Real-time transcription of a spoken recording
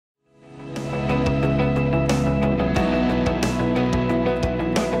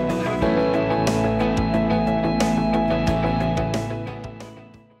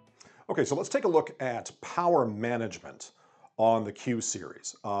Okay, so let's take a look at power management on the Q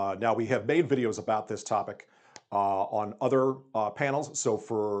series. Now we have made videos about this topic on other panels. So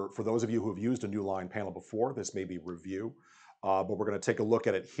for those of you who have used a new line panel before, this may be review, but we're going to take a look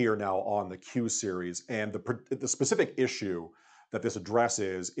at it here now on the Q series. And the specific issue that this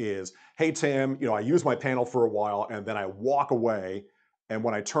addresses is, hey Tim, I use my panel for a while and then I walk away, and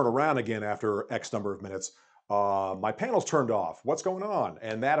when I turn around again after X number of minutes, my panel's turned off. What's going on?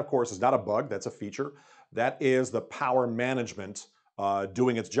 And that, of course, is not a bug. That's a feature. That is the power management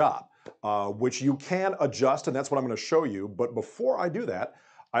doing its job, which you can adjust, and that's what I'm going to show you. But before I do that,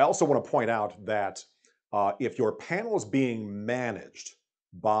 I also want to point out that if your panel is being managed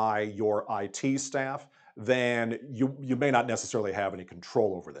by your IT staff, then you may not necessarily have any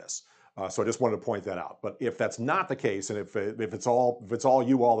control over this. So I just wanted to point that out. But if that's not the case, and if it's all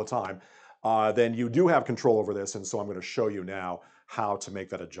you all the time, then you do have control over this, and so I'm going to show you now how to make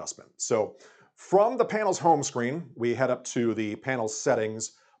that adjustment. So from the panel's home screen, we head up to the panel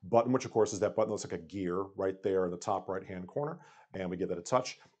settings button, which of course is that button that looks like a gear right there in the top right-hand corner, and we give that a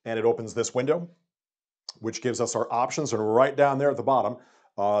touch, and it opens this window, which gives us our options, and right down there at the bottom,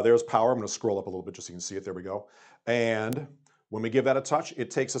 there's power. I'm going to scroll up a little bit just so you can see it. There we go. And when we give that a touch,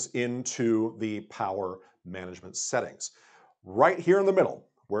 it takes us into the power management settings. Right here in the middle,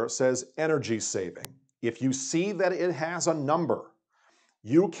 where it says energy saving, if you see that it has a number,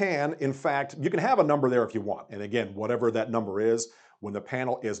 you can, in fact, you can have a number there if you want. And again, whatever that number is, when the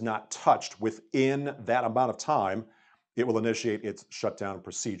panel is not touched within that amount of time, it will initiate its shutdown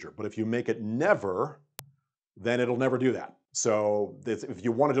procedure. But if you make it never, then it'll never do that. So if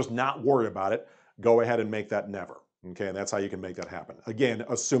you want to just not worry about it, go ahead and make that never. Okay, and that's how you can make that happen. Again,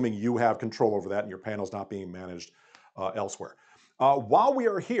 assuming you have control over that and your panel's not being managed elsewhere. While we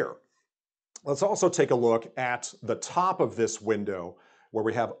are here, let's also take a look at the top of this window where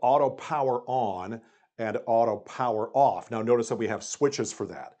we have auto power on and auto power off. Now notice that we have switches for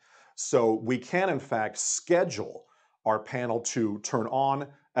that. So we can in fact schedule our panel to turn on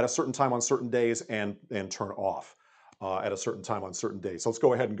at a certain time on certain days and turn off at a certain time on certain days. So let's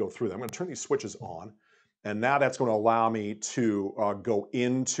go ahead and go through them. I'm going to turn these switches on, and now that's going to allow me to go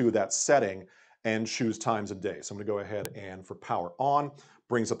into that setting and choose times and days. So I'm going to go ahead and for power on,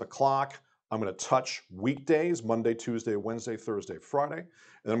 brings up the clock. I'm going to touch weekdays, Monday, Tuesday, Wednesday, Thursday, Friday.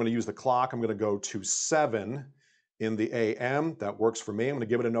 And I'm going to use the clock. I'm going to go to 7 in the AM. That works for me. I'm going to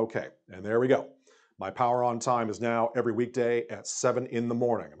give it an OK. And there we go. My power on time is now every weekday at 7 in the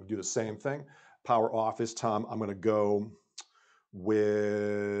morning. I'm going to do the same thing. Power off this time, I'm going to go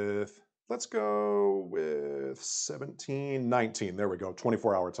with, let's go with 17, 19. There we go,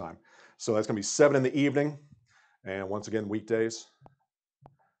 24-hour time. So that's going to be 7 in the evening. And once again, weekdays.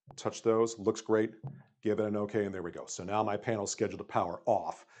 Touch those, looks great. Give it an OK, and there we go. So now my panel is scheduled to power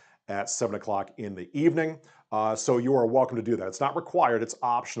off at 7 o'clock in the evening. So you are welcome to do that. It's not required, it's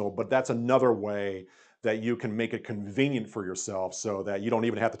optional, but that's another way that you can make it convenient for yourself so that you don't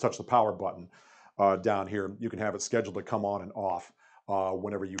even have to touch the power button down here. You can have it scheduled to come on and off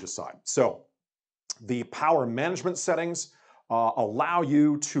whenever you decide. So the power management settings allow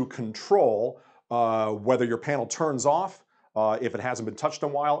you to control whether your panel turns off if it hasn't been touched in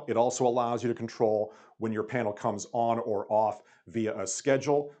a while. It also allows you to control when your panel comes on or off via a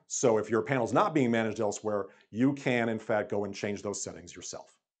schedule. So if your panel's not being managed elsewhere, you can in fact go and change those settings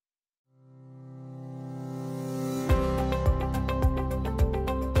yourself.